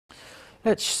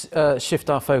Let's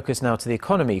shift our focus now to the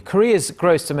economy. Korea's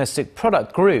gross domestic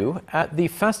product grew at the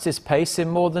fastest pace in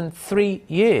more than 3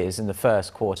 years in the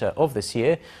first quarter of this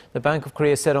year. The Bank of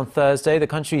Korea said on Thursday the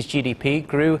country's GDP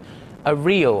grew a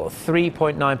real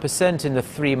 3.9% in the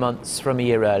 3 months from a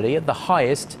year earlier, the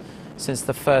highest since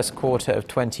the first quarter of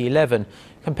 2011.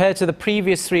 Compared to the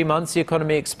previous 3 months, the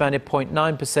economy expanded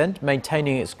 0.9%,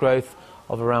 maintaining its growth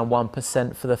of around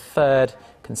 1% for the third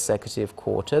consecutive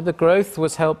quarter. The growth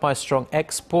was helped by strong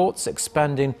exports,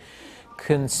 expanding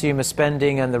consumer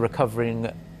spending and the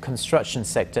recovering construction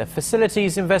sector.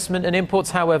 Facilities, investment and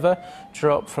imports, however,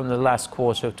 dropped from the last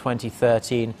quarter of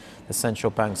 2013. The central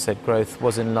bank said growth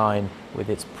was in line with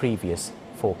its previous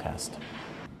forecast.